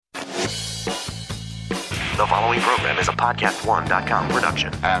The following program is a podcast1.com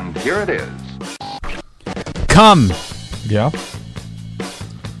production. And here it is. Come. Yeah.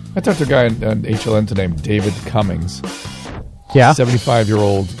 I talked to a guy on HLN today named David Cummings. Yeah.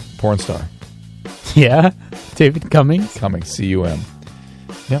 75-year-old porn star. Yeah. David Cummings. Cummings, C-U-M.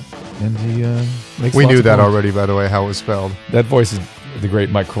 Yep. And he makes We lots knew of that porn. already, by the way, how it was spelled. That voice is the great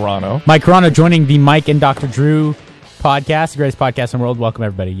Mike Carano. Mike Carano joining the Mike and Dr. Drew podcast, the greatest podcast in the world. Welcome,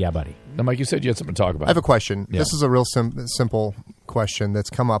 everybody. Yeah, buddy. Now, Mike, you said you had something to talk about. I have a question. Yeah. This is a real simple question that's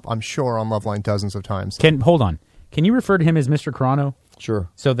come up, I'm sure, on Loveline dozens of times. Hold on. Can you refer to him as Mr. Carano? Sure.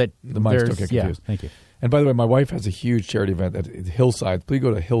 So that The mics don't get confused. Yeah, thank you. And by the way, my wife has a huge charity event at Hillsides. Please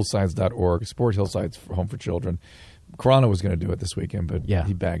go to hillsides.org. Support Hillsides for Home for Children. Carano was going to do it this weekend, but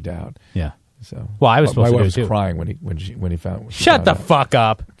he bagged out. Yeah. So Well, I was supposed to do it, My wife too. was crying when he found. Shut the fuck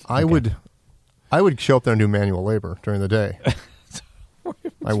up. I would show up there and do manual labor during the day.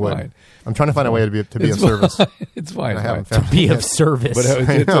 I would. fine. I'm trying to find a way to be of It's service. It's fine. I It's haven't fine. found Be it of yet. service. But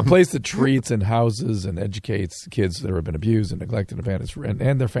it's a place that treats and houses and educates kids that have been abused and neglected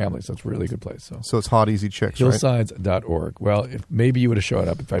and their families. So it's a really good place. So it's hot, easy chicks, right? Hillsides.org. Well, maybe you would have showed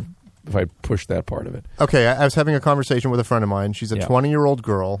up if I pushed that part of it. Okay, I was having a conversation with a friend of mine. She's a 20-year-old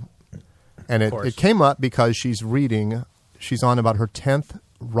girl, and it came up because she's on about her 10th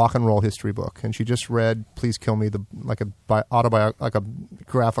rock and roll history book, and she just read Please Kill Me, like a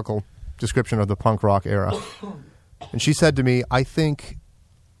graphical description of the punk rock era. And she said to me, I think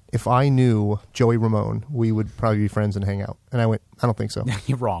if I knew Joey Ramone, we would probably be friends and hang out. And I went, I don't think so.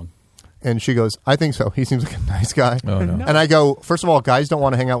 You're wrong. And she goes, I think so. He seems like a nice guy. Oh, no. And I go, first of all, guys don't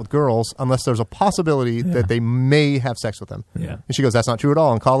want to hang out with girls unless there's a possibility that they may have sex with them. Yeah. And she goes, that's not true at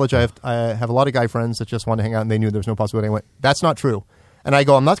all. In college, I have a lot of guy friends that just want to hang out, and they knew there was no possibility. I went, that's not true. And I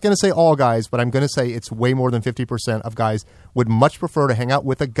go, I'm not going to say all guys, but I'm going to say it's way more than 50% of guys would much prefer to hang out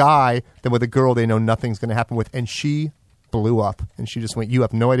with a guy than with a girl they know nothing's going to happen with. And she blew up. And she just went, you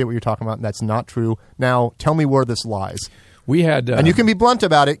have no idea what you're talking about, and that's not true. Now, tell me where this lies. We had, and you can be blunt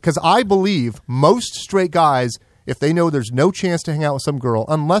about it, because I believe most straight guys, if they know there's no chance to hang out with some girl,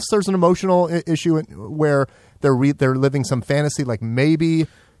 unless there's an emotional issue where they're living some fantasy, like maybe...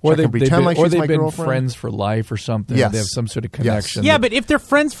 Or they've they've my been girlfriend. friends for life or something. Yes. They have some sort of connection. Yeah, but if they're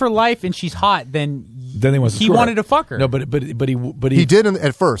friends for life and she's hot, then they want he wanted to fuck her. No, but he did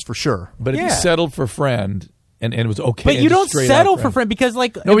at first, for sure. But if he settled for friend and it was okay. But you don't settle for friend because,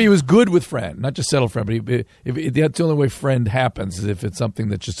 like... No, he was good with friend, not just settle friend. But that's the only way friend happens is if it's something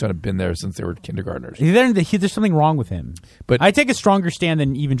that's just sort of been there since they were kindergartners. There's something wrong with him. But I take a stronger stand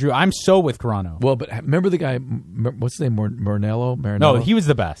than even Drew. I'm so with Carano. Well, but remember the guy, what's his name, Marinello? No, he was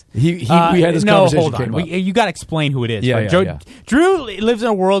the best. We had this conversation. Hold on. You got to explain who it is. Yeah, right? yeah. Drew lives in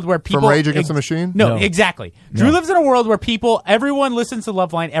a world where people... From Rage Against the Machine? No, exactly. Drew lives in a world where everyone listens to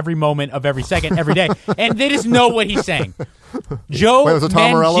Loveline every moment of every second, every day, and they just know what he's saying. Joe was it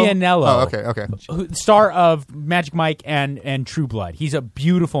Tom Morello? Manganiello, Oh, okay. Star of Magic Mike and True Blood. He's a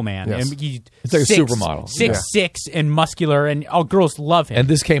beautiful man. Yes. And he's like a supermodel. 6'6" and muscular, and all girls love him. And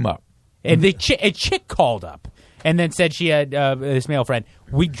this came up. And a chick called up and then said she had this male friend.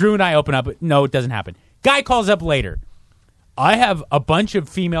 Drew and I open up. No, it doesn't happen. Guy calls up later. I have a bunch of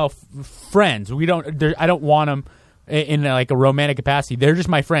female friends. I don't want them in like a romantic capacity. They're just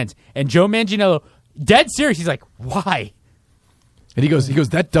my friends. And Joe Manganiello, dead serious. He's like, why? And he goes,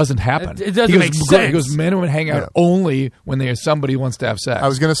 that doesn't happen. It doesn't make sense. He goes, men and women hang out only when somebody wants to have sex. I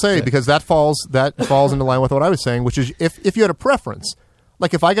was going to say, because that falls into line with what I was saying, which is if you had a preference,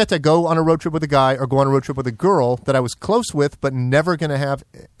 like if I got to go on a road trip with a guy or go on a road trip with a girl that I was close with but never going to have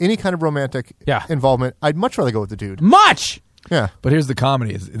any kind of romantic involvement, I'd much rather go with the dude. Much! Yeah. But here's the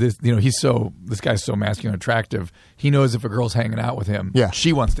comedy: is this? This guy's so masculine, and attractive. He knows if a girl's hanging out with him,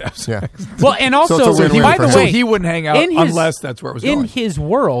 she wants to have sex. Yeah. Well, and also, So it's a win-win by for the him. way, So he wouldn't hang out unless that's where it was going. In his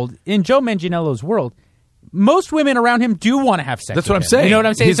world, in Joe Manganiello's world, most women around him do want to have sex. That's with what I'm him. saying. You know what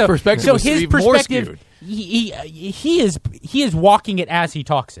I'm saying? His perspective was his even more perspective, he is walking it as he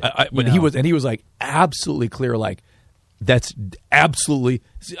talks it. But he was like absolutely clear, like. That's absolutely.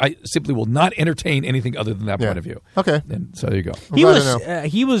 I simply will not entertain anything other than that point of view. Okay, and so there you go.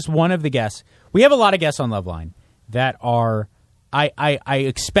 He was one of the guests. We have a lot of guests on Loveline that are. I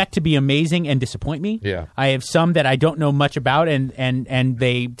expect to be amazing and disappoint me. Yeah. I have some that I don't know much about and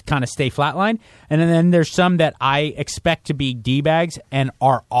they kind of stay flatline. And then there's some that I expect to be D-bags and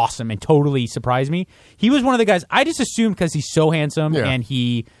are awesome and totally surprise me. He was one of the guys I just assumed because he's so handsome and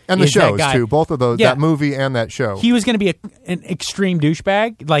he and the is that shows guy. too. Both of those, that movie and that show. He was going to be an extreme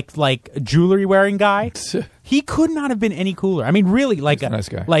douchebag, like a jewelry wearing guy. He could not have been any cooler. I mean, really, like he's a nice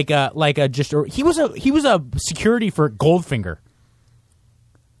guy. He was a security for Goldfinger.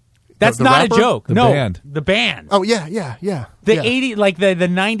 That's the not rapper? a joke. The no, band. the band. Oh yeah. The 80s, like the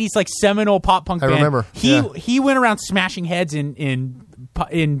 90s, like seminal pop punk band. I remember. He went around smashing heads in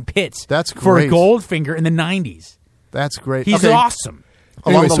pits. That's for great. Goldfinger in the 90s. That's great. He's Okay. awesome.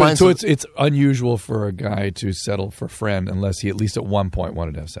 Along Anyway, the lines so of- it's unusual for a guy to settle for a friend unless he at least at one point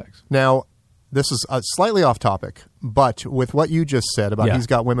wanted to have sex. Now, this is slightly off topic, but with what you just said about he's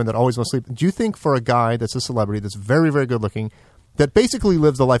got women that always want to sleep, do you think for a guy that's a celebrity that's very, very good looking, that basically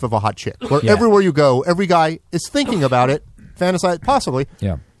lives the life of a hot chick, where everywhere you go, every guy is thinking about it, fantasize, possibly.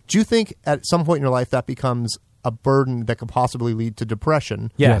 Yeah. Do you think at some point in your life that becomes a burden that could possibly lead to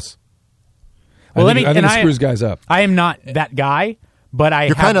depression? Yes. Well, I think it screws guys up. I am not that guy, but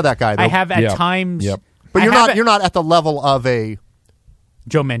You're kind of that guy, though. I have at times. Yep. But you're not at the level of a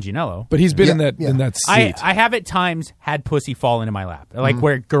Joe Manganiello. But he's been Yeah, in that seat. I have at times had pussy fall into my lap, like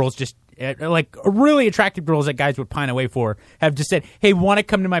where girls just like really attractive girls that guys would pine away for have just said, "Hey, want to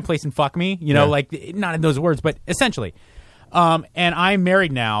come to my place and fuck me?" You know, like not in those words, but essentially. And I'm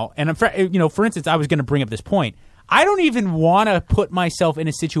married now, and for instance, I was going to bring up this point. I don't even want to put myself in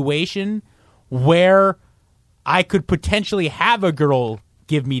a situation where I could potentially have a girl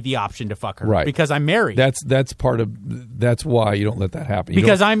give me the option to fuck her, Right. Because I'm married. That's that's why you don't let that happen. You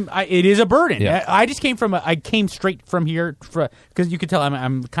Because don't- it is a burden. Yeah. I just came from I came straight from here because you could tell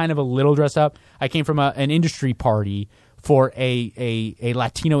I'm kind of a little dressed up. I came from an industry party for a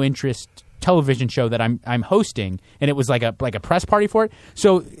Latino interest television show that I'm hosting, and it was like a press party for it.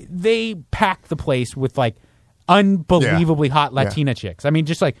 So they packed the place with like unbelievably hot Latina chicks. I mean,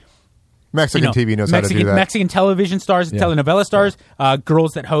 just like Mexican TV knows how to do that. Mexican television stars, telenovela stars,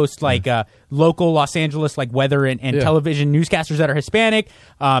 girls that host like local Los Angeles like weather and television newscasters that are Hispanic,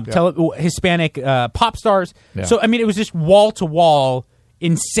 Hispanic pop stars. Yeah. So I mean, it was just wall to wall,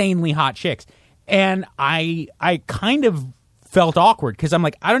 insanely hot chicks, and I kind of felt awkward because I'm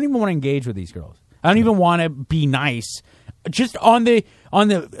like, I don't even want to engage with these girls. I don't even want to be nice. Just on the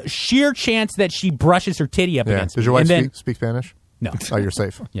sheer chance that she brushes her titty up against me. Does your wife And then- speak Spanish? No. Oh, you're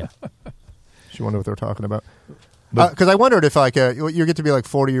safe. Yeah. She wondered what they were talking about. Because I wondered if like you get to be like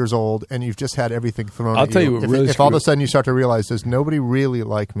 40 years old and you've just had everything thrown I'll at tell you what really if all of a sudden you start to realize, does nobody really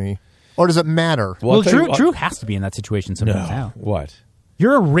like me? Or does it matter? Well, I'll tell you Drew has to be in that situation sometimes now. What?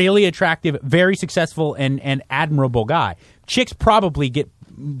 You're a really attractive, very successful, and admirable guy. Chicks probably get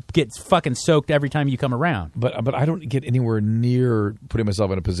fucking soaked every time you come around. But I don't get anywhere near putting myself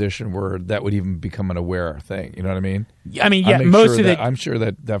in a position where that would even become an aware thing. You know what I mean? I mean, yeah, I make most sure of that, the I'm sure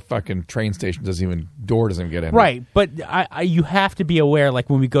that fucking train station doesn't even get in. right. But you have to be aware. Like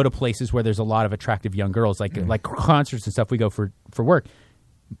when we go to places where there's a lot of attractive young girls, like concerts and stuff, we go for work.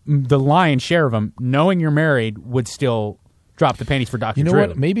 The lion's share of them, knowing you're married, would still drop the panties for Dr. You know Drew.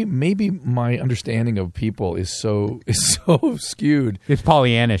 what? Maybe my understanding of people is so skewed. It's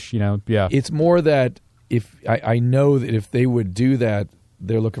Pollyannish, Yeah. It's more that if I know that if they would do that,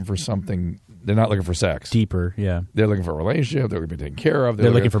 they're looking for something. They're not looking for sex. Deeper, yeah. They're looking for a relationship. They're going to be taken care of.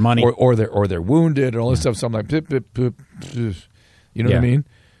 They're looking for money, or they're wounded, and all this stuff. So I'm like, pip, pip, pip, pip. You know what I mean?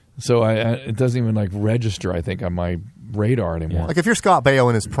 So it doesn't even like register. I think on my radar anymore. Like if you're Scott Baio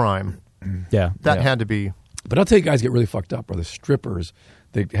in his prime, Yeah. that had to be. But I'll tell you, guys get really fucked up. Or the strippers,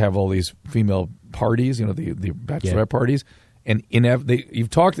 they have all these female parties. You know, the bachelorette parties, and you've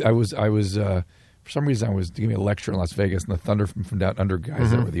talked. I was for some reason I was giving a lecture in Las Vegas, and the Thunder from Down Under guys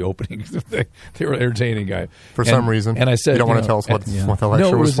that were the opening. They were entertaining guy For some reason. And I said, you don't want to tell us what the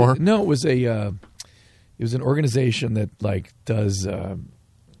lecture was for? No, it was an organization that like does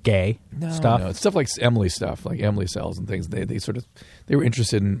Gay stuff. No, it's stuff like Emily stuff, like Emily cells and things. They were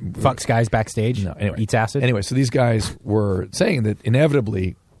interested in Fucks guys backstage. No, anyway, eats acid. Anyway, so these guys were saying that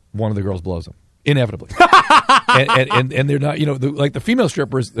inevitably one of the girls blows them. Inevitably, and they're not. Like the female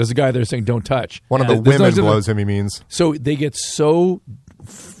strippers. There's a guy there saying don't touch. One of the women blows him. He means. So they get so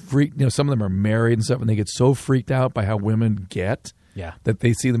freaked. Some of them are married and stuff, and they get so freaked out by how women get. Yeah. That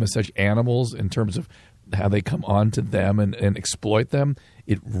they see them as such animals in terms of how they come on to them and exploit them.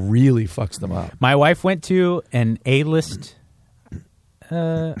 It really fucks them up. My wife went to an A-list.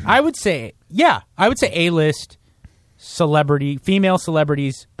 I would say A-list female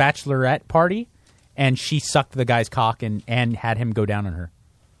celebrities bachelorette party, and she sucked the guy's cock and had him go down on her.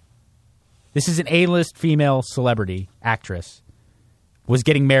 This is an A-list female celebrity actress. Was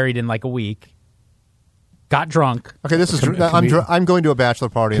getting married in like a week. Got drunk. Okay, this is. I'm going to a bachelor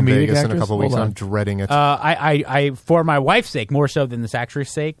party in Vegas actress? in a couple of weeks. Hold on. I'm dreading it. I for my wife's sake, more so than this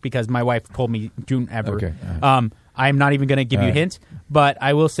actress' sake, because my wife told me don't ever. Okay. I'm not even going to give you hints, but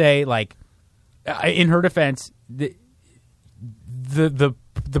I will say, like, in her defense, the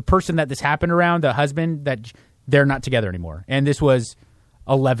person that this happened around, the husband, that they're not together anymore, and this was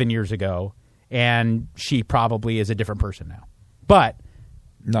 11 years ago, and she probably is a different person now. But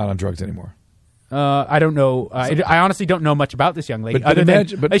not on drugs anymore. I don't know. I honestly don't know much about this young lady.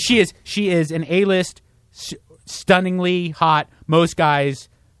 But she is an A-list, stunningly hot. Most guys,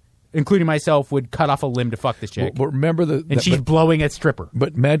 including myself, would cut off a limb to fuck this chick. But remember she's blowing at stripper.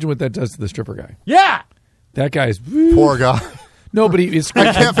 But imagine what that does to the stripper guy. Yeah, that guy's poor guy. No, but I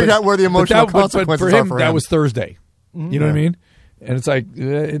can't figure out where the emotional consequences for him, are for that him. was Thursday. You know what I mean? And it's like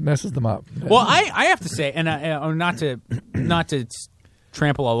it messes them up. Well, I have to say, and not to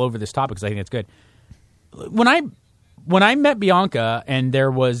trample all over this topic because I think it's good. When I met Bianca, and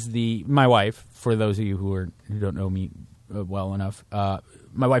there was my wife. For those of you who don't know me well enough,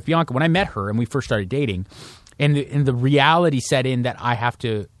 my wife Bianca. When I met her and we first started dating, and the reality set in that I have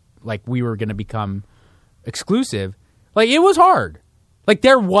to we were going to become exclusive. It was hard.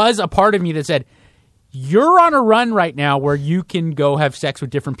 There was a part of me that said, you're on a run right now where you can go have sex with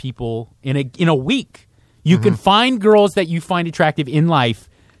different people in a week. You can find girls that you find attractive in life,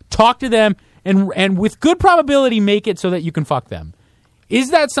 talk to them, and with good probability make it so that you can fuck them.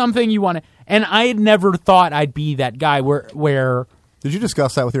 Is that something you want to... And I had never thought I'd be that guy where... Did you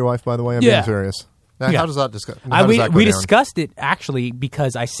discuss that with your wife, by the way? I'm being serious. Now, how does that discuss? We discussed it, actually,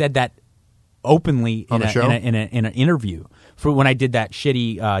 because I said that openly in an interview for when I did that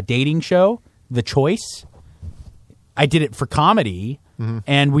shitty dating show, The Choice. I did it for comedy,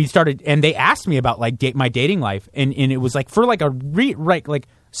 and we started, and they asked me about my dating life, and it was for a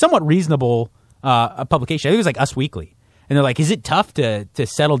somewhat reasonable a publication. I think it was Us Weekly, and they're like, "Is it tough to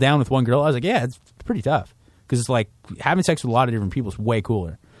settle down with one girl?" I was like, "Yeah, it's pretty tough because it's having sex with a lot of different people is way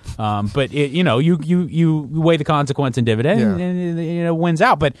cooler." But you weigh the consequence and dividend, and it wins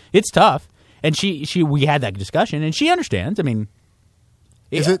out. But it's tough. And we had that discussion, and she understands. I mean,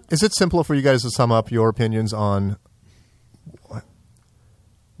 is it simpler for you guys to sum up your opinions on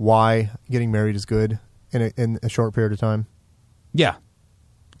why getting married is good in a short period of time? Yeah,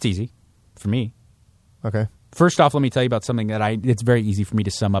 it's easy for me. Okay. First off, let me tell you about something it's very easy for me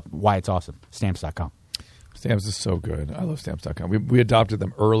to sum up why it's awesome. Stamps.com. Stamps is so good. I love Stamps.com. We adopted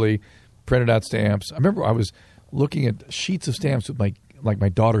them early, printed out stamps. I remember I was looking at sheets of stamps with my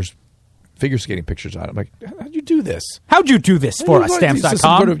daughter's figure skating pictures on it. I'm like, how'd you do this? How'd you do this for us,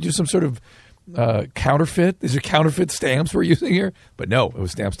 Stamps.com? Do some sort of counterfeit? These are counterfeit stamps we're using here? But no, it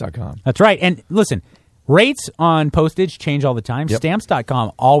was Stamps.com. That's right. And listen, rates on postage change all the time. Yep.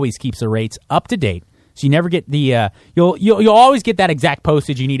 Stamps.com always keeps the rates up to date. So you never get the you'll always get that exact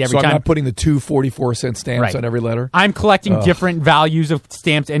postage you need every time. So I'm not putting the 2 44-cent stamps on every letter? I'm collecting different values of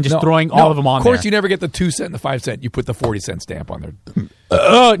stamps and just throwing all of them on there. Of course, you never get the 2 cent and the 5 cent. You put the 40-cent stamp on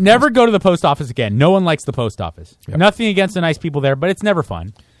there. Never go to the post office again. No one likes the post office. Yep. Nothing against the nice people there, but it's never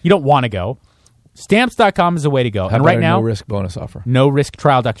fun. You don't want to go. Stamps.com is the way to go. How and about right now, no-risk bonus offer? No-risk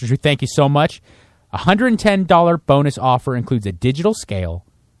trial, Dr. Drew. Thank you so much. $110 bonus offer includes a digital scale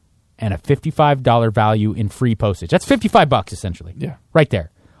and a $55 value in free postage. That's $55 essentially. Yeah. Right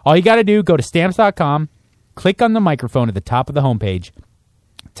there. All you got to do, go to Stamps.com, click on the microphone at the top of the homepage,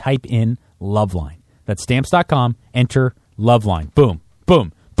 type in Loveline. That's Stamps.com, enter Loveline. Boom,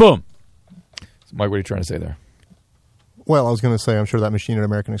 boom, boom. Mike, what are you trying to say there? Well, I was going to say, I'm sure that machine at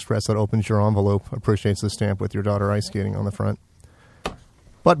American Express that opens your envelope appreciates the stamp with your daughter ice skating on the front.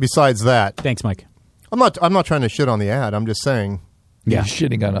 But besides that... Thanks, Mike. I'm not trying to shit on the ad. I'm just saying... Yeah,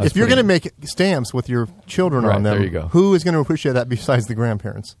 shitting on us. If you're going to make stamps with your children on them, there you go. Who is going to appreciate that besides the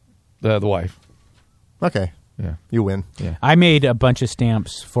grandparents? The wife. Okay. Yeah. You win. Yeah. I made a bunch of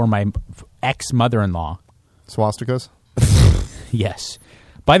stamps for my ex-mother-in-law. Swastikas? Yes.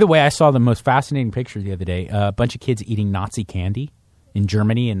 By the way, I saw the most fascinating picture the other day. A bunch of kids eating Nazi candy in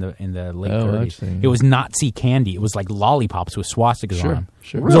Germany in the late 30s. Actually, yeah. It was Nazi candy. It was like lollipops with swastikas on them.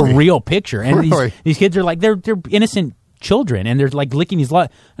 Sure. It was a real picture. And Really? these kids are they're innocent children, and they're licking these and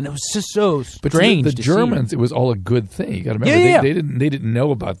it was just so strange. But the Germans, it was all a good thing. You got to remember, they didn't know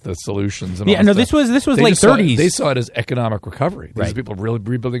about the solutions. And all that stuff. This was late 30s. They saw it as economic recovery. These Right. are people really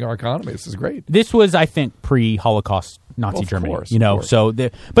rebuilding our economy. This is great. This was, I think, pre-Holocaust Nazi Of Germany. course, of course. So,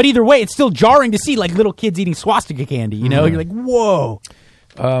 but either way, it's still jarring to see little kids eating swastika candy. You're like, whoa.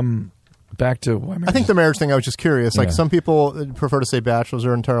 Back to I think the marriage thing, I was just curious. Some people prefer to say bachelors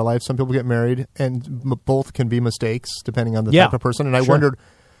their entire life. Some people get married, and both can be mistakes depending on the type of person. And I wondered,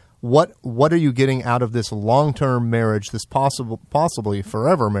 what are you getting out of this long-term marriage, this possibly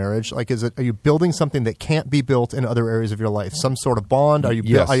forever marriage? Are you building something that can't be built in other areas of your life? Some sort of bond? Are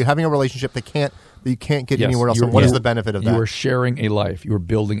you are you having a relationship that you can't get anywhere else? And what is the benefit of that? You are sharing a life. You are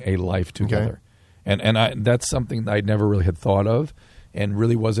building a life together. Okay. And that's something that I never really had thought of. And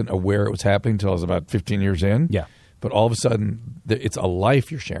really wasn't aware it was happening until I was about 15 years in. Yeah. but all of a sudden it's a life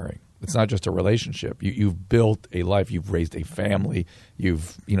you're sharing. It's not just a relationship. You've built a life. You've raised a family.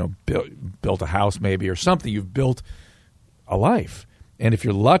 You've built a house maybe or something. You've built a life. And if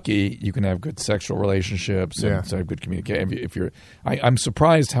you're lucky, you can have good sexual relationships and have good communication. I'm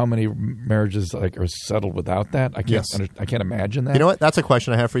surprised how many marriages are settled without that. I can't imagine that. You know what? That's a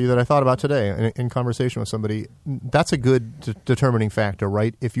question I have for you that I thought about today in conversation with somebody. That's a good determining factor,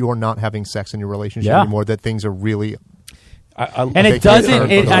 right? If you are not having sex in your relationship anymore, that things are really. And it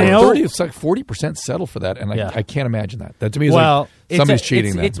doesn't. I know 40% settle for that, and I can't imagine that. That to me is like somebody's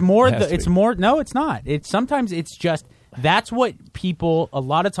cheating. It's more. It's more. No, it's not. It's sometimes it's just. That's what people a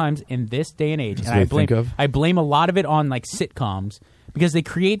lot of times in this day and age, and I blame a lot of it on like sitcoms because they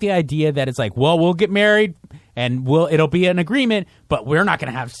create the idea that it's like, well, we'll get married and it'll be an agreement, but we're not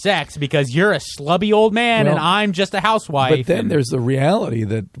going to have sex because you're a slubby old man and I'm just a housewife. But then there's the reality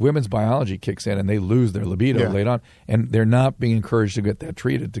that women's biology kicks in and they lose their libido later on, and they're not being encouraged to get that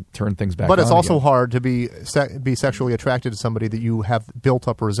treated to turn things back on. But it's also again. hard to be sexually attracted to somebody that you have built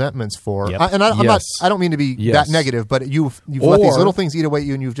up resentments for. Yep. I don't mean to be that negative, but you've let these little things eat away at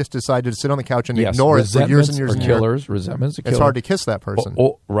you, and you've just decided to sit on the couch and ignore it for years and years and years. Resentment's a killer. It's hard to kiss that person.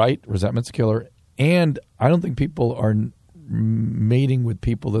 Right. Resentment's a killer. And I don't think people are mating with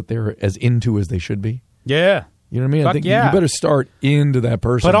people that they're as into as they should be. Yeah. You know what I mean? I think you better start into that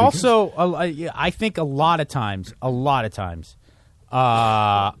person. But also, I think a lot of times,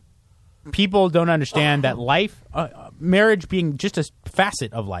 people don't understand that life, marriage being just a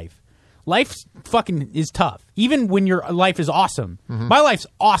facet of life. Life fucking is tough. Even when your life is awesome. Mm-hmm. My life's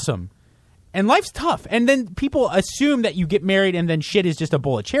awesome. And life's tough. And then people assume that you get married and then shit is just a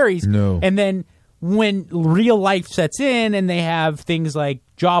bowl of cherries. No. And then when real life sets in and they have things like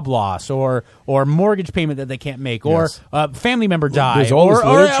job loss or mortgage payment that they can't make or a family member die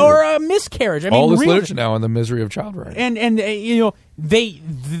or a miscarriage. I mean, all this literature now on the misery of childbearing. And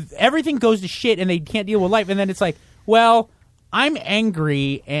everything goes to shit and they can't deal with life. And then it's like, well, I'm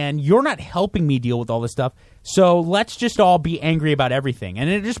angry and you're not helping me deal with all this stuff. So let's just all be angry about everything. And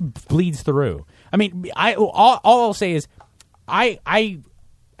it just bleeds through. I mean, all I'll say is I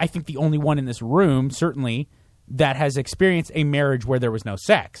think the only one in this room, certainly, that has experienced a marriage where there was no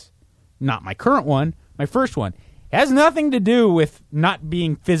sex. Not my current one, my first one. It has nothing to do with not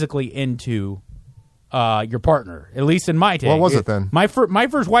being physically into your partner, at least in my take. What was it then? My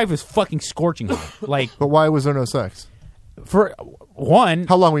first wife was fucking scorching hot. But why was there no sex? For one...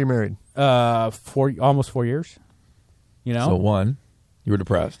 How long were you married? Almost 4 years. You know? So one, you were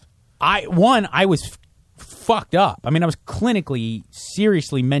depressed. I was fucked up. I mean, I was clinically,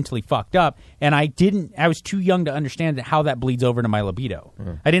 seriously, mentally fucked up, and I was too young to understand how that bleeds over to my libido.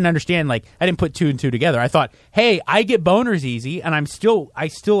 I didn't understand, I didn't put two and two together. I thought, hey, I get boners easy, and I still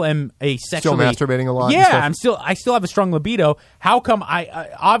am a sexually... Still masturbating a lot? Yeah, I still have a strong libido. How come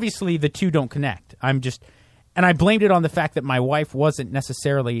obviously the two don't connect? And I blamed it on the fact that my wife wasn't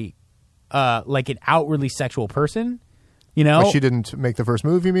necessarily an outwardly sexual person. You know, like she didn't make the first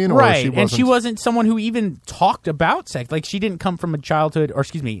move, you mean? Or right, she wasn't... and she wasn't someone who even talked about sex. Like, she didn't come from a childhood, or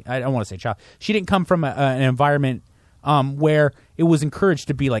excuse me, I don't want to say child. She didn't come from an environment where it was encouraged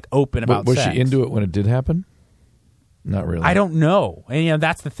to be open about was sex. Was she into it when it did happen? Not really. I don't know, and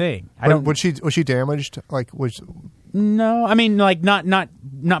that's the thing. Was she damaged? No, I mean,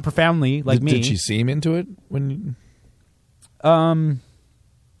 not profoundly like me. Did she seem into it when? I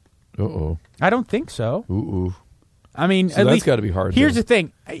don't think so. Ooh. I mean, so at that's least got to be hard. Here's the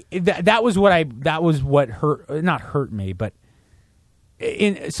thing: that was what hurt me, but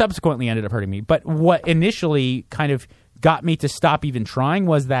subsequently ended up hurting me. But what initially kind of got me to stop even trying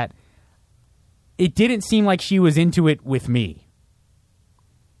was that it didn't seem like she was into it with me.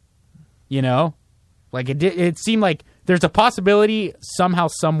 You know, it seemed like there's a possibility somehow,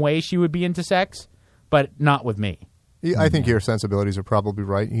 some way she would be into sex, but not with me. I think your sensibilities are probably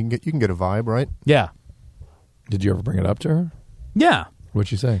right. You can get a vibe, right? Yeah. Did you ever bring it up to her? Yeah. What'd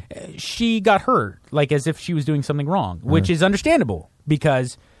she say? She got hurt, as if she was doing something wrong, which is understandable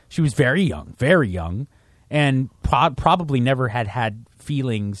because she was very young, and probably never had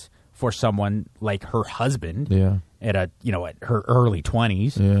feelings for someone like her husband. Yeah. At her early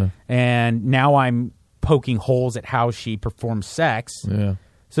 20s. Yeah. And now I'm poking holes at how she performs sex. Yeah.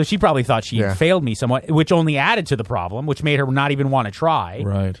 So she probably thought she failed me somewhat, which only added to the problem, which made her not even want to try.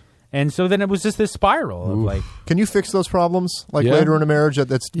 Right. And so then it was just this spiral of Can you fix those problems later in a marriage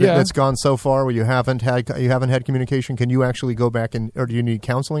that's gone so far where you haven't had communication? Can you actually go back or do you need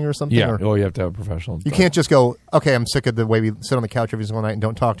counseling or something? Yeah. You have to have a professional. You can't just go, okay, I'm sick of the way we sit on the couch every single night and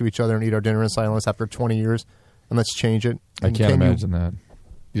don't talk to each other and eat our dinner in silence after 20 years, and let's change it. I can't imagine that.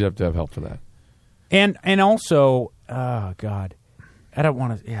 You'd have to have help for that. And also, oh God, I don't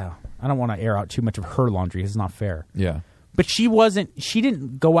want to air out too much of her laundry. It's not fair. Yeah. But she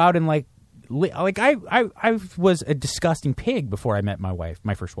didn't go out and like I was a disgusting pig before I met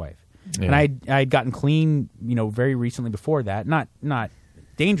my first wife. Yeah. And I had gotten clean, very recently before that. Not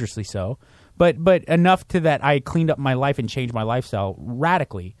dangerously so, but enough to that I cleaned up my life and changed my lifestyle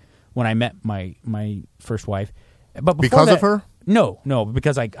radically when I met my first wife. But because of her? No,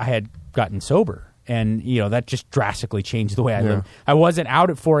 because I had gotten sober. And, that just drastically changed the way I lived. I wasn't out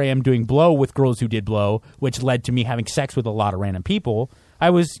at 4 a.m. doing blow with girls who did blow, which led to me having sex with a lot of random people. I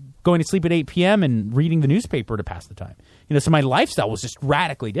was going to sleep at 8 p.m. and reading the newspaper to pass the time. So my lifestyle was just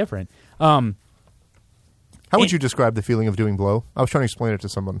radically different. How would you describe the feeling of doing blow? I was trying to explain it to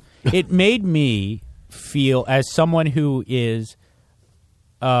someone. It made me feel, as someone who is,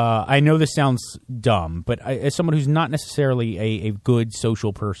 I know this sounds dumb, but as someone who's not necessarily a good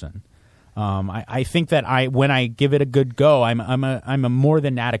social person, I think that when I give it a good go, I'm a more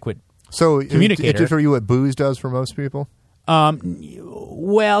than adequate communicator. It did for you what booze does for most people?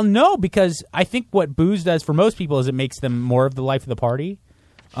 Well, no, because I think what booze does for most people is it makes them more of the life of the party.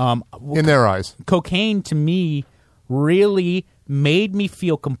 In their eyes. Cocaine, to me, really made me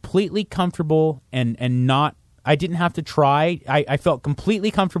feel completely comfortable and not – I didn't have to try. I felt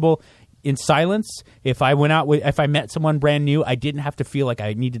completely comfortable in silence. If I met someone brand new, I didn't have to feel like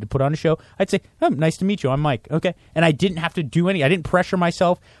I needed to put on a show. I'd say, "Oh, nice to meet you. I'm Mike." Okay, and I didn't have to do I didn't pressure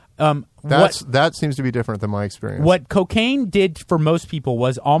myself. That seems to be different than my experience. What cocaine did for most people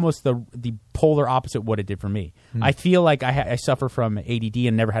was almost the polar opposite of what it did for me. I feel like I suffer from ADD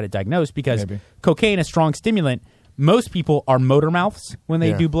and never had it diagnosed because cocaine, a strong stimulant. Most people are motor mouths when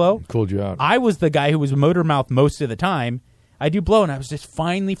they do blow. Cooled you out. I was the guy who was motor mouth most of the time. I do blow, and I was just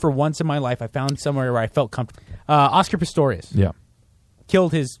finally, for once in my life, I found somewhere where I felt comfortable. Oscar Pistorius. Yeah.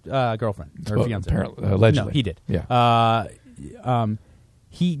 Killed his girlfriend or fiance. Apparently, allegedly. No, he did. Yeah.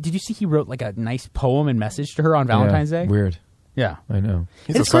 Did you see he wrote like a nice poem and message to her on Valentine's Day? Weird. Yeah. I know.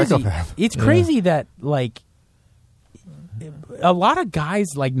 He's a psychopath. It's crazy that like a lot of guys,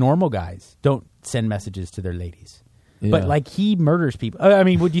 like normal guys, don't send messages to their ladies. Yeah. But like he murders people. I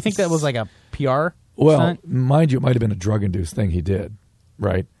mean, would you think that was like a PR stunt? Mind you, it might have been a drug-induced thing he did,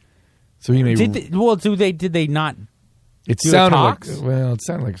 right? So he may. Did they not? It sounded like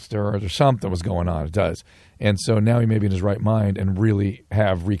steroids or something was going on. It does, and so now he may be in his right mind and really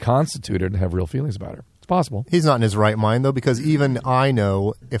have reconstituted and have real feelings about her. It's possible. He's not in his right mind, though, because even I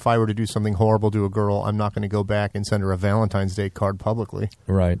know if I were to do something horrible to a girl, I'm not going to go back and send her a Valentine's Day card publicly.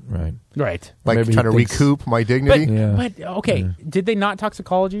 Right. Like maybe trying to recoup my dignity. But did they not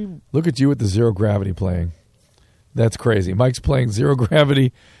toxicology? Look at you with the zero gravity playing. That's crazy. Mike's playing zero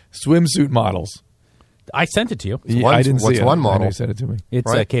gravity swimsuit models. I sent it to you. I didn't see it. What's one model? I know you sent it to me.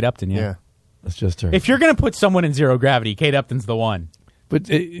 It's Kate Upton, yeah. That's just her. If you're going to put someone in zero gravity, Kate Upton's the one. But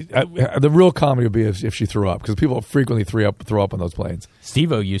the real comedy would be if she threw up, because people frequently throw up on those planes.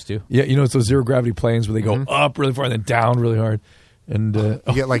 Steve-O used to. Yeah, it's those zero gravity planes where they go up really far and then down really hard. And you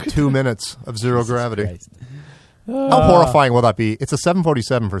get like 2 minutes of zero gravity. How horrifying will that be? It's a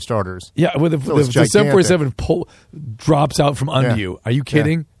 747 for starters. Yeah, the 747 drops out from under you. Are you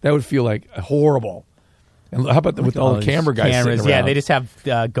kidding? Yeah. That would feel like horrible. And how about with all the camera guys sitting around? Yeah, they just have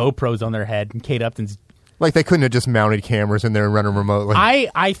GoPros on their head, and Kate Upton's. Like they couldn't have just mounted cameras in there and run them remotely.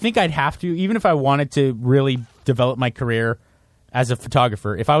 I think I'd have to, even if I wanted to really develop my career as a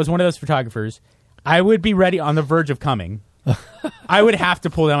photographer. If I was one of those photographers, I would be ready on the verge of coming. I would have to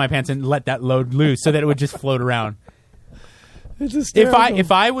pull down my pants and let that load loose so that it would just float around. It's hysterical.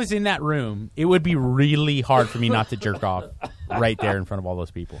 If I was in that room, it would be really hard for me not to jerk off right there in front of all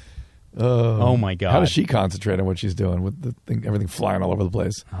those people. Oh my God! How does she concentrate on what she's doing with the thing, everything flying all over the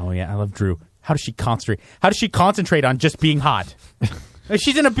place? Oh yeah, I love Drew. How does she concentrate? How does she concentrate on just being hot?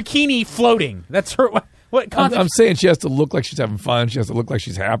 She's in a bikini floating. That's her. What? I'm saying she has to look like she's having fun. She has to look like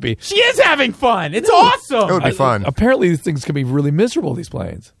she's happy. She is having fun. It's awesome. It would be fun. Apparently, these things can be really miserable. These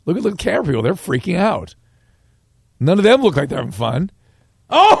planes. Look at the camera people. They're freaking out. None of them look like they're having fun.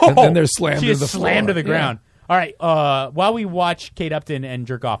 Oh, and then they're slammed to the slammed floor. To the ground. All right. While we watch Kate Upton and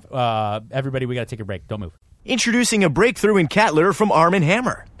jerk off, everybody, we got to take a break. Don't move. Introducing a breakthrough in cat litter from Arm &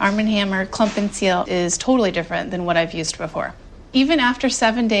 Hammer. Arm & Hammer Clump and Seal is totally different than what I've used before. Even after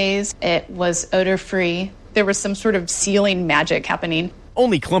 7 days, it was odor-free. There was some sort of sealing magic happening.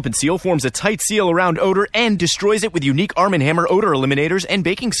 Only Clump and Seal forms a tight seal around odor and destroys it with unique Arm & Hammer odor eliminators and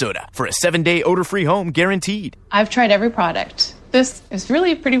baking soda for a 7-day odor-free home guaranteed. I've tried every product. This is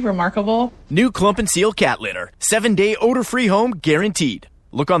really pretty remarkable. New Clump and Seal cat litter. 7-day odor-free home guaranteed.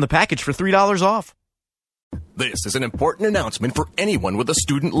 Look on the package for $3 off. This is an important announcement for anyone with a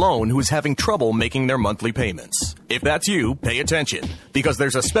student loan who is having trouble making their monthly payments. If that's you, pay attention, because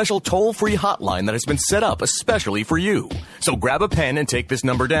there's a special toll-free hotline that has been set up especially for you. So grab a pen and take this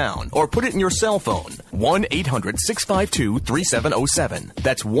number down, or put it in your cell phone. 1-800-652-3707.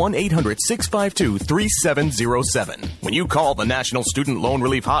 That's 1-800-652-3707. When you call the National Student Loan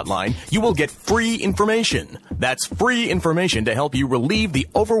Relief Hotline, you will get free information. That's free information to help you relieve the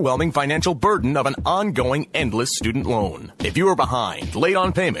overwhelming financial burden of an ongoing endless student loan. If you are behind, late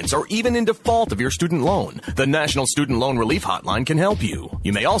on payments, or even in default of your student loan, the National Student Loan Relief Hotline can help you.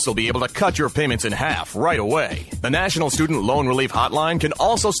 You may also be able to cut your payments in half right away. The National Student Loan Relief Hotline can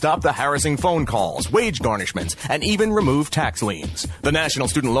also stop the harassing phone calls, wage garnishments, and even remove tax liens. The National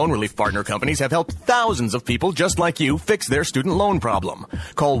Student Loan Relief partner companies have helped thousands of people just like you fix their student loan problem.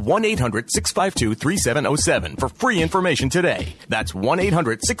 Call 1-800-652-3707 for free information today. That's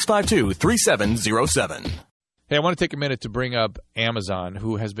 1-800-652-3707. Hey, I want to take a minute to bring up Amazon,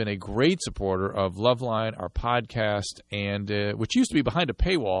 who has been a great supporter of Loveline, our podcast, and which used to be behind a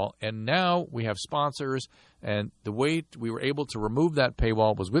paywall, and now we have sponsors, and the way we were able to remove that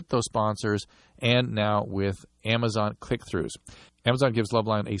paywall was with those sponsors and now with Amazon click-throughs. Amazon gives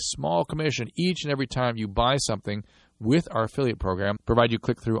Loveline a small commission each and every time you buy something with our affiliate program, provide you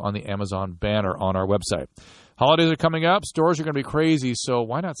click-through on the Amazon banner on our website. Holidays are coming up. Stores are going to be crazy, so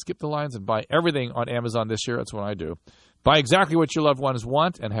why not skip the lines and buy everything on Amazon this year? That's what I do. Buy exactly what your loved ones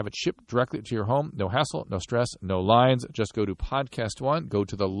want and have it shipped directly to your home. No hassle, no stress, no lines. Just go to Podcast One, go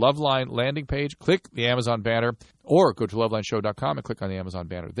to the Loveline landing page, click the Amazon banner, or go to lovelineshow.com and click on the Amazon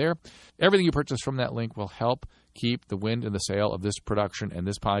banner there. Everything you purchase from that link will help keep the wind in the sail of this production and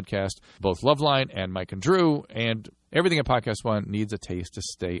this podcast, both Loveline and Mike and Drew, and everything at Podcast One needs a taste to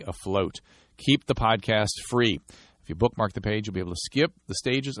stay afloat. Keep the podcast free. If you bookmark the page, you'll be able to skip the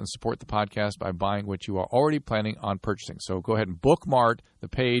stages and support the podcast by buying what you are already planning on purchasing. So go ahead and bookmark the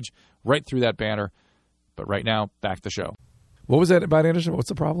page right through that banner. But right now, back to the show. What was that about, Anderson? What's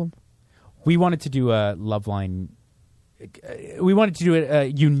the problem? We wanted to do a Loveline. We wanted to do a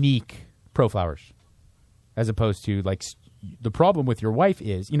unique Pro Flowers, as opposed to like the problem with your wife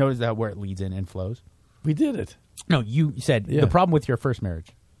is. You know, is that where it leads in and flows? We did it. No, you said the problem with your first marriage.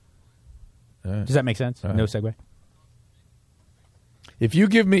 Does that make sense? No segue. If you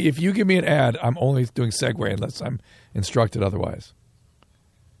give me an ad, I'm only doing segue unless I'm instructed otherwise.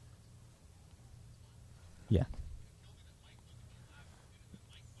 Yeah.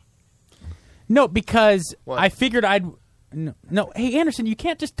 No, because I figured I'd no. Hey, Anderson, you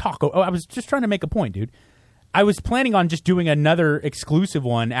can't just talk. I was just trying to make a point, dude. I was planning on just doing another exclusive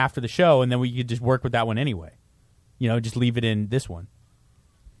one after the show, and then we could just work with that one anyway. You know, just leave it in this one.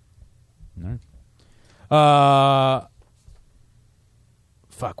 All right.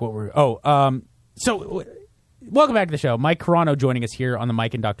 Fuck, what were... so, welcome back to the show. Mike Carano joining us here on the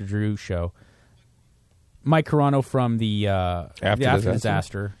Mike and Dr. Drew show. Mike Carano from the After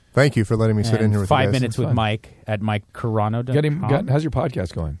Disaster. Thank you for letting me sit in here with you guys. 5 minutes with Mike at MikeCarano.com. How's your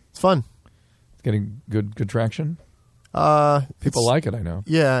podcast going? It's fun. It's getting good traction? People like it, I know.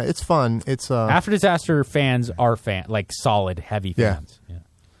 Yeah, it's fun. It's After Disaster fans are like solid, heavy fans. Yeah.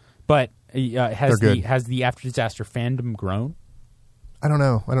 But has the After Disaster fandom grown? I don't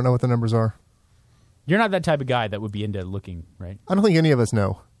know. I don't know what the numbers are. You're not that type of guy that would be into looking, right? I don't think any of us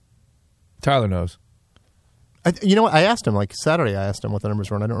know. Tyler knows. You know what? I asked him, like Saturday, I asked him what the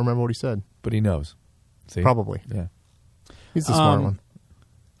numbers were, and I don't remember what he said. But he knows. See? Probably. Yeah. He's the smart one.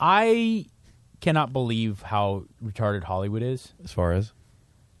 I cannot believe how retarded Hollywood is. As far as?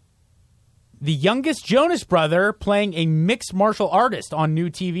 The youngest Jonas brother playing a mixed martial artist on new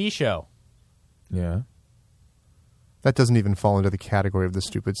TV show. Yeah. That doesn't even fall into the category of the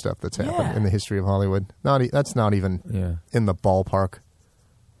stupid stuff that's happened in the history of Hollywood. That's not even in the ballpark.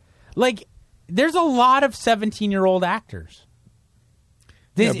 Like, there's a lot of 17-year-old actors.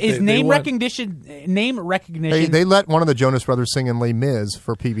 Name recognition. They let one of the Jonas Brothers sing in Les Mis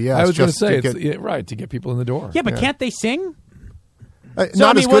for PBS. I was going to say, to get people in the door. Yeah, but can't they sing?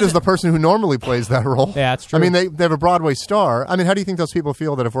 Not as good as the person who normally plays that role. Yeah, that's true. I mean, they have a Broadway star. I mean, how do you think those people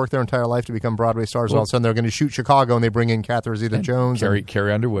feel that have worked their entire life to become Broadway stars? All of a sudden, they're going to shoot Chicago and they bring in Catherine Zeta-Jones.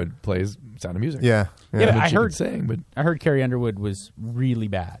 Carrie Underwood plays Sound of Music. Yeah. But I heard Carrie Underwood was really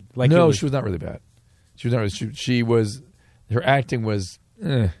bad. Like, she was not really bad. She was not really. She was. Her acting was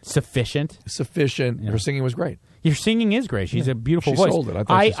sufficient. Yeah. Her singing was great. Your singing is great. She's a beautiful voice. Sold it.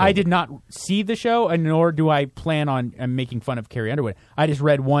 I did not see the show, and nor do I plan on making fun of Carrie Underwood. I just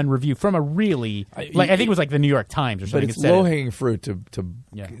read one review from a really, I think it was like the New York Times or something. But it's low-hanging fruit to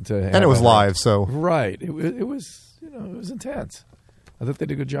and it was live, so right. It was it was intense. I thought they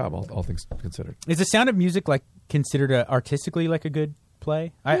did a good job, all things considered. Is The Sound of Music considered artistically like a good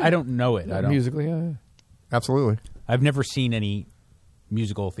play? I don't know it. I don't. Musically, yeah. Absolutely. I've never seen any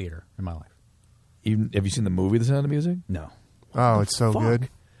musical theater in my life. Have you seen the movie The Sound of Music? No. Oh, it's so good.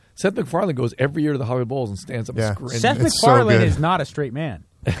 Seth MacFarlane goes every year to the Hollywood Bowls and stands up and screams. Seth It's so MacFarlane good. is not a straight man.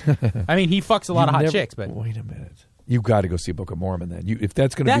 I mean, he fucks a lot of hot chicks, but wait a minute. You've got to go see Book of Mormon then. If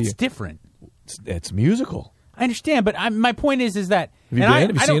that's going to be... That's different. It's musical. I understand, but my point is that... Have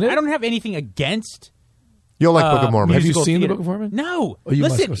you seen it? I don't have anything against... You'll like Book of Mormon. Have you seen theater. the Book of Mormon? No. Oh, you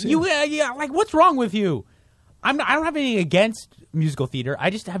Listen, must go see it. like, what's wrong with you? I don't have anything against musical theater.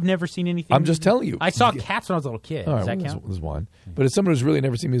 I just have never seen anything. I'm just telling you. I saw Cats when I was a little kid. All right, Does that well, count? there's one. But as someone who's really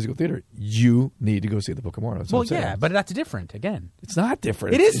never seen musical theater, you need to go see the Book of Mormon. That's what I'm saying. Yeah, but that's different, again. It's not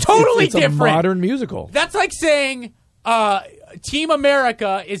different. It is totally it's different. a modern musical. That's like saying Team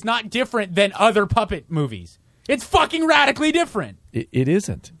America is not different than other puppet movies. It's fucking radically different. It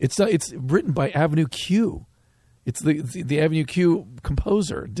isn't. It's not. It's written by Avenue Q. It's the Avenue Q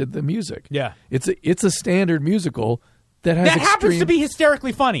composer did the music. Yeah. It's a standard musical that has happens to be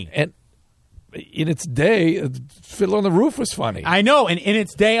hysterically funny. And in its day, Fiddler on the Roof was funny. I know, and in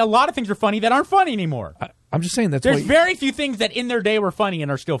its day, a lot of things are funny that aren't funny anymore. I'm just saying There's very few things that in their day were funny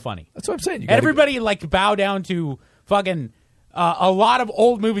and are still funny. That's what I'm saying. Everybody bow down to fucking a lot of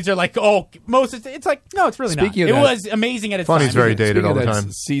old movies are like, oh, it's like, no, it's really Speaking not. of It that, was amazing at its Funny's time. very dated all the that,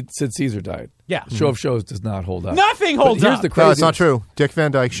 time. Sid Caesar died. Yeah. Show of Shows does not hold up. Nothing holds Here's up. the No, crazy. it's not true. Dick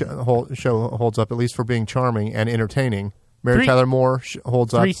Van Dyke show holds up, at least for being charming and entertaining. Mary Tyler Moore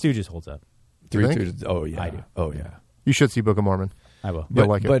holds up. Three Stooges holds up. Three think? Stooges. Oh yeah. I do. Oh yeah. You should see Book of Mormon. I will. You'll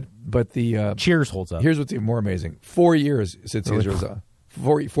like it. But the Cheers holds up. here's what's even more amazing. 4 years Sid Really? Caesar was on.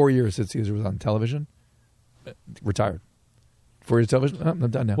 4 years Sid Caesar was on television. Retired. 4 years television. Oh, I'm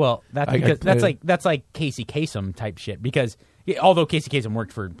done now. Well, that's like Casey Kasem type shit. Because although Casey Kasem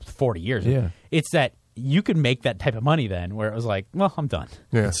worked for 40 years, it's that you could make that type of money then, where it was like, well, I'm done.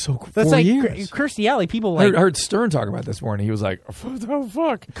 Yeah. It's so That's 4 like years. Kirstie Alley. People I like heard Stern talk about this morning. He was like, "Oh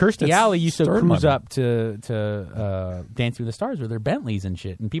fuck." Kirstie That's Alley used to Stern cruise money. up to Dance with the Stars with their Bentleys and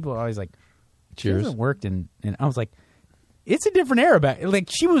shit, and people are always like, "She Cheers. hasn't worked," and I was like, "It's a different era back." Like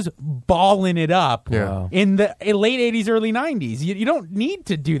she was balling it up in the late '80s, early '90s. You don't need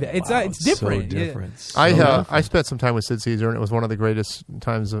to do that. It's different. So different. I spent some time with Sid Caesar, and it was one of the greatest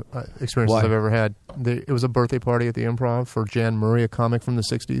times of experiences Why? I've ever had. It was a birthday party at the Improv for Jan Murray, a comic from the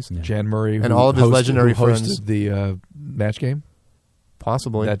 '60s. Jan Murray And all of his legendary who hosted friends. the match game.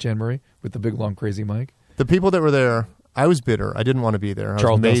 Possibly. That Jan Murray with the big long crazy mic. The people that were there, I was bitter. I didn't want to be there. I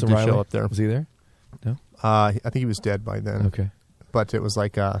Charles was made Nelson to Riley. show up there. Was he there? No. I think he was dead by then. Okay. But it was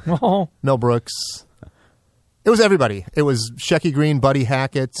like Mel Brooks. It was everybody. It was Shecky Green, Buddy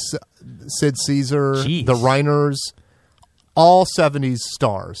Hackett, Sid Caesar, Jeez. the Reiners, all 70s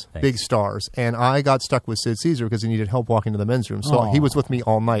stars, Thanks. big stars. And I got stuck with Sid Caesar because he needed help walking to the men's room. So he was with me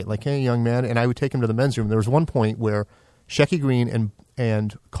all night, like, hey, young man. And I would take him to the men's room. There was one point where Shecky Green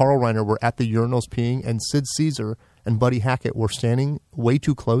and Carl Reiner were at the urinals peeing, and Sid Caesar and Buddy Hackett were standing way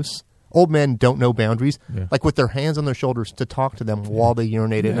too close. Old men don't know boundaries, like with their hands on their shoulders to talk to them while they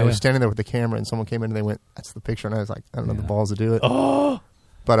urinated. And I was standing there with the camera, and someone came in and they went, "That's the picture." And I was like, I don't have the balls to do it.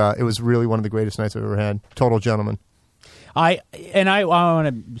 But it was really one of the greatest nights I've ever had. Total gentleman. I want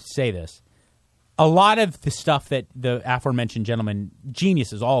to say this. A lot of the stuff that the aforementioned gentlemen,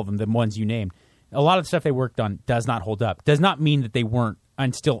 geniuses, all of them, the ones you named, a lot of the stuff they worked on does not hold up. Does not mean that they weren't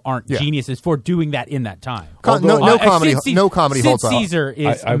and still aren't geniuses for doing that in that time. No comedy holds up. Sid Caesar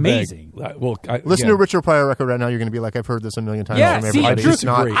is amazing. Listen to a Richard Pryor record right now. You're going to be like, I've heard this a million times. Yeah, from see, everybody. Drew, It's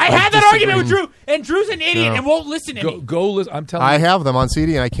not, I had that argument with Drew, and Drew's an idiot and won't listen to me. Go listen. I'm telling you. I have them on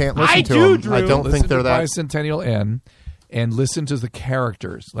CD, and I can't listen to them. Drew. I don't Listen think they're to that. Bicentennial N, and listen to the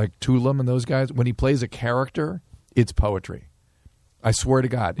characters like Tulum and those guys. When he plays a character, it's poetry. I swear to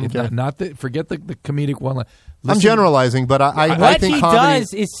God. Okay. Forget the comedic one line. I'm generalizing, but I what think he comedy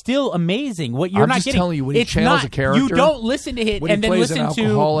does is still amazing. What you're I'm not just getting. telling you, when he it's channels not, a character, you don't listen to it when and he then plays listen an to.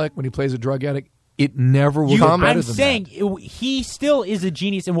 alcoholic, when he plays a drug addict, it never will get better I'm than saying that. he still is a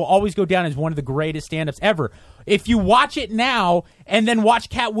genius and will always go down as one of the greatest stand-ups ever. If you watch it now and then watch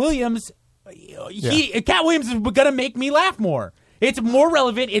Cat Williams, Cat Williams is going to make me laugh more. It's more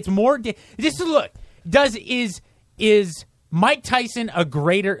relevant. It's more. Just look. Is Mike Tyson a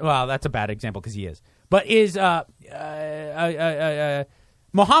greater? Well, that's a bad example because he is. But is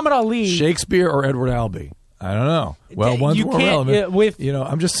Muhammad Ali Shakespeare or Edward Albee? I don't know. Well, one's you more can't, relevant. with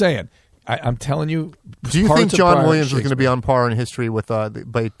I'm just saying. I'm telling you. Do you think John Williams is going to be on par in history with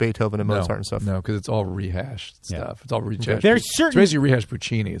Beethoven and Mozart and stuff? No, because it's all rehashed stuff. It's all rehashed. There's certain, it's basically rehashed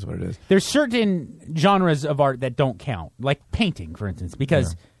Puccini is what it is. There's certain genres of art that don't count, like painting, for instance,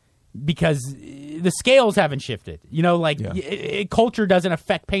 because the scales haven't shifted. You know, like culture doesn't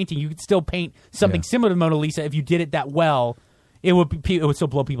affect painting. You could still paint something similar to Mona Lisa if you did it that well. It would still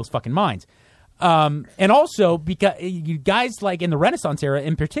blow people's fucking minds. And also, because guys like in the Renaissance era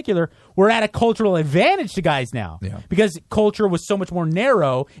in particular were at a cultural advantage to guys now. Yeah. Because culture was so much more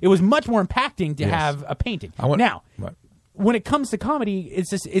narrow, it was much more impacting to have a painting. When it comes to comedy,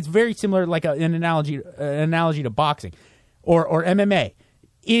 it's very similar, like an analogy to boxing or MMA.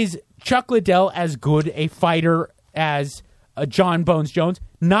 Is Chuck Liddell as good a fighter as John Bones Jones?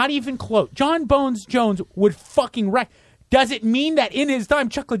 Not even close. John Bones Jones would fucking wreck. Does it mean that in his time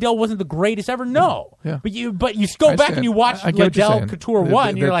Chuck Liddell wasn't the greatest ever? No. Yeah. But you go back and you watch Liddell Couture 1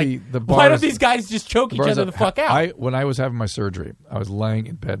 and you're like, why don't these guys just choke each other the fuck out? When I was having my surgery, I was laying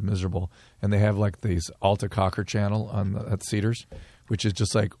in bed miserable, and they have like these Alta Cocker channel at Cedars, which is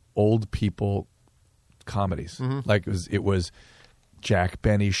just like old people comedies. Mm-hmm. Like it was Jack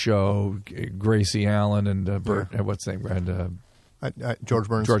Benny show, Gracie Allen and what's his name? And George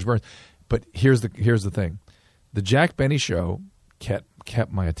Burns. George Burns. But here's the thing. The Jack Benny show kept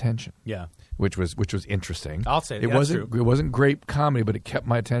my attention. Yeah, which was interesting. I'll say it wasn't great comedy, but it kept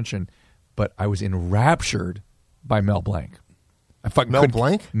my attention. But I was enraptured by Mel Blanc.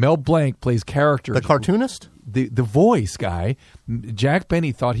 Mel Blanc plays characters. The cartoonist? The voice guy. Jack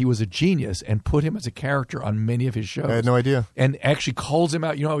Benny thought he was a genius and put him as a character on many of his shows. I had no idea. And actually calls him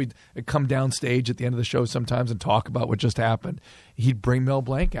out. You know how he'd come down stage at the end of the show sometimes and talk about what just happened? He'd bring Mel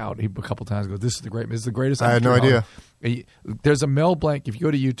Blanc out a couple times and go, this is the greatest. I had no idea. There's a Mel Blanc, if you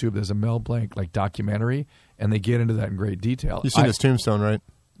go to YouTube, there's a Mel Blanc like documentary, and they get into that in great detail. You've seen his tombstone, right?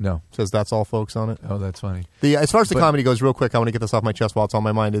 No. It says that's all folks on it. Oh, that's funny. As far as the comedy goes, real quick, I want to get this off my chest while it's on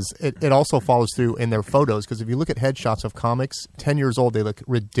my mind, is it also follows through in their photos, because if you look at headshots of comics, 10 years old, they look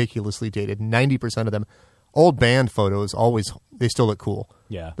ridiculously dated. 90% of them. Old band photos, they still look cool.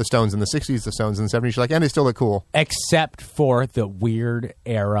 Yeah. The Stones in the 60s, the Stones in the 70s, you're like, and they still look cool. Except for the weird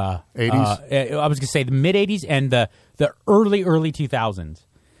era. 80s? I was going to say the mid-80s and the early 2000s.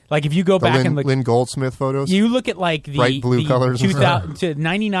 Like if you go back and look, Lynn Goldsmith photos, you look at like the bright blue colors, 2000 to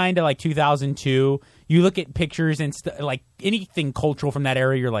 99 to like 2002. You look at pictures and like anything cultural from that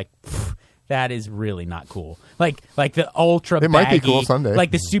era. You're like, that is really not cool. Like the ultra. It might be cool someday.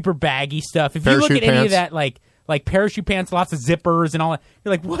 Like the super baggy stuff. If you look at any of that, like parachute pants, lots of zippers and all that.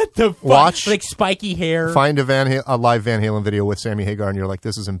 You're like, what the fuck? Watch, like spiky hair. Find a live Van Halen video with Sammy Hagar, and you're like,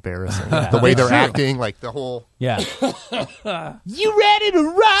 this is embarrassing. The way they're acting, like the whole. Yeah. You ready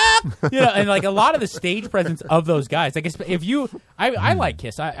to rock? And like a lot of the stage presence of those guys. Like if you, I like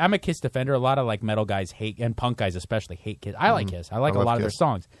Kiss. I'm a Kiss defender. A lot of like metal guys hate, and punk guys especially hate Kiss. I like Kiss. I like a lot of their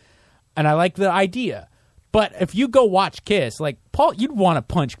songs, and I like the idea. But if you go watch Kiss, like Paul, you'd want to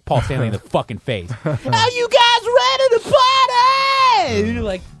punch Paul Stanley in the fucking face. Are you guys ready to party? And you're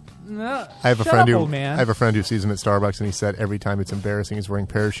like, no. I have a friend who sees him at Starbucks, and he said every time it's embarrassing. He's wearing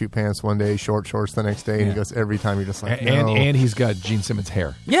parachute pants one day, short shorts the next day, and he goes, every time you're just like, no. And he's got Gene Simmons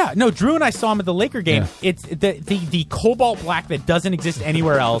hair. Yeah, no. Drew and I saw him at the Laker game. Yeah. It's the cobalt black that doesn't exist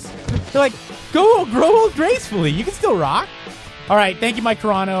anywhere else. They're like, go grow old gracefully. You can still rock. All right, thank you, Mike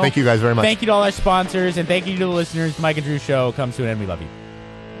Carano. Thank you guys very much. Thank you to all our sponsors, and thank you to the listeners. The Mike and Drew Show comes to an end. We love you.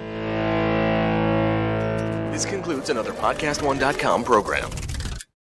 This concludes another PodcastOne.com program.